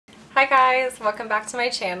Hi guys, welcome back to my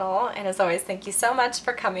channel, and as always, thank you so much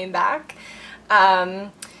for coming back.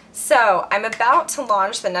 So I'm about to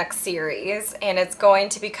launch the next series, and it's going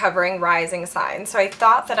to be covering rising signs. So I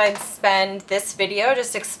thought that I'd spend this video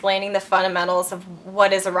just explaining the fundamentals of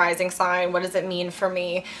what is a rising sign, what does it mean for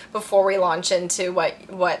me, before we launch into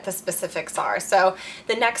what the specifics are. So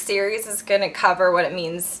the next series is going to cover what it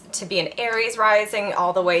means to be an Aries rising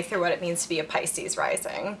all the way through what it means to be a Pisces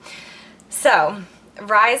rising. So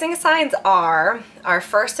rising signs are our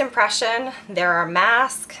first impression, they're our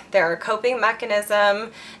mask, they're our coping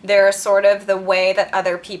mechanism, they're sort of the way that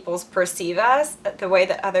other people perceive us,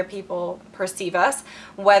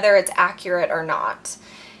 whether it's accurate or not.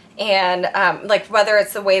 And like whether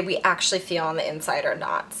it's the way we actually feel on the inside or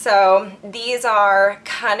not. So these are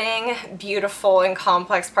cunning, beautiful, and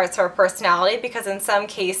complex parts of our personality because in some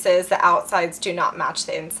cases the outsides do not match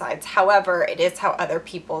the insides. However, it is how other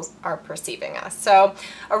people are perceiving us. So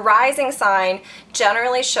a rising sign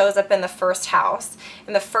generally shows up in the first house.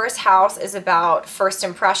 And the first house is about first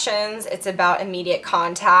impressions. It's about immediate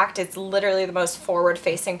contact. It's literally the most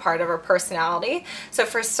forward-facing part of our personality. So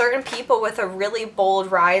for certain people with a really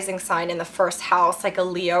bold rising sign in the first house, like a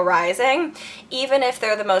Leo rising, even if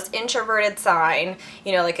they're the most introverted sign,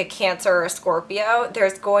 you know, like a Cancer or a Scorpio,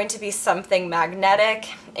 there's going to be something magnetic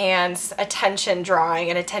and attention drawing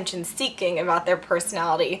and attention seeking about their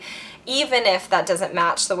personality, even if that doesn't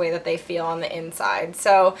match the way that they feel on the inside.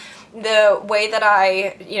 So the way that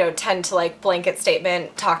I, tend to like blanket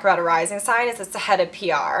statement talk about a rising sign is it's the head of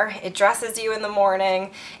PR. It dresses you in the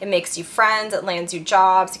morning, it makes you friends, it lands you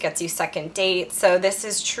jobs, it gets you second dates. So this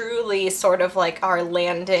is truly sort of like our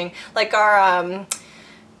landing, like our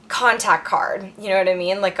contact card, you know what I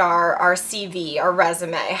mean? Like our CV, our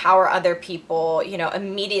resume, how are other people,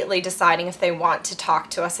 immediately deciding if they want to talk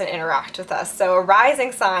to us and interact with us. So a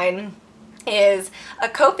rising sign is a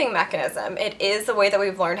coping mechanism. It is the way that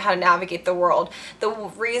we've learned how to navigate the world. The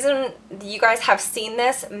reason you guys have seen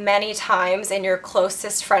this many times in your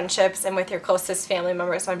closest friendships and with your closest family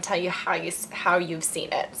members, so I'm telling you how you've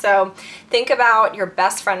seen it. So think about your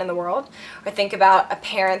best friend in the world, or think about a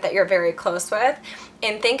parent that you're very close with,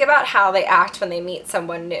 and think about how they act when they meet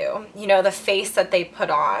someone new, the face that they put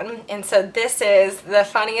on. And so this is the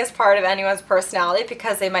funniest part of anyone's personality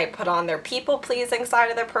because they might put on their people-pleasing side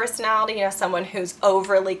of their personality, someone who's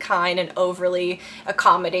overly kind and overly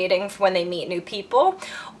accommodating when they meet new people,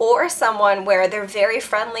 or someone where they're very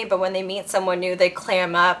friendly, but when they meet someone new, they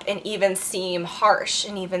clam up and even seem harsh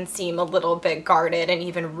and even seem a little bit guarded and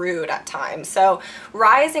even rude at times. So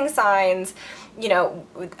rising signs,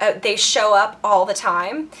 they show up all the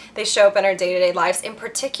time. They show up in our day-to-day lives, in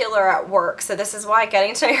particular at work. So this is why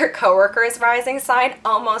getting to know your coworker's rising sign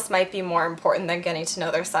almost might be more important than getting to know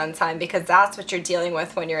their sun sign, because that's what you're dealing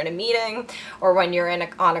with when you're in a meeting or when you're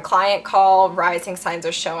on a client call. Rising signs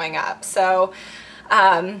are showing up. So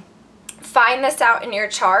find this out in your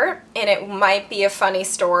chart, and it might be a funny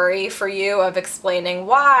story for you of explaining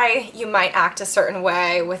why you might act a certain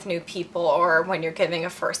way with new people or when you're giving a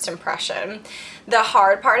first impression. The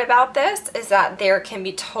hard part about this is that there can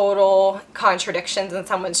be total contradictions in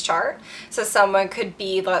someone's chart. So someone could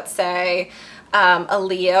be, let's say, a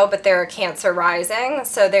Leo, but they're a Cancer rising,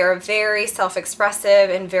 so they're very self-expressive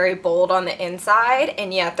and very bold on the inside,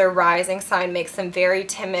 and yet their rising sign makes them very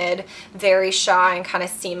timid, very shy, and kind of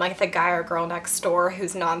seem like the guy or girl next door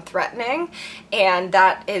who's non-threatening. And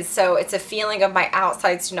that is, so it's a feeling of my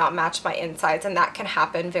outsides do not match my insides, and that can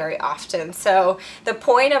happen very often. So the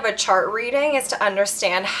point of a chart reading is to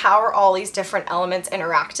understand how are all these different elements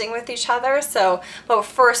interacting with each other. So, but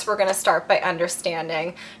first we're going to start by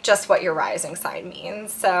understanding just what your rising sign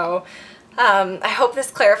means. So I hope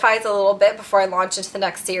this clarifies a little bit before I launch into the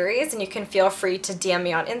next series, and you can feel free to DM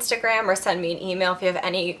me on Instagram or send me an email if you have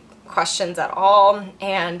any questions at all.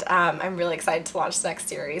 And I'm really excited to launch the next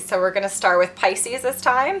series. So we're going to start with Pisces this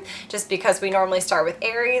time, just because we normally start with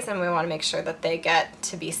Aries and we want to make sure that they get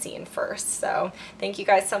to be seen first. So thank you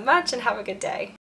guys so much and have a good day.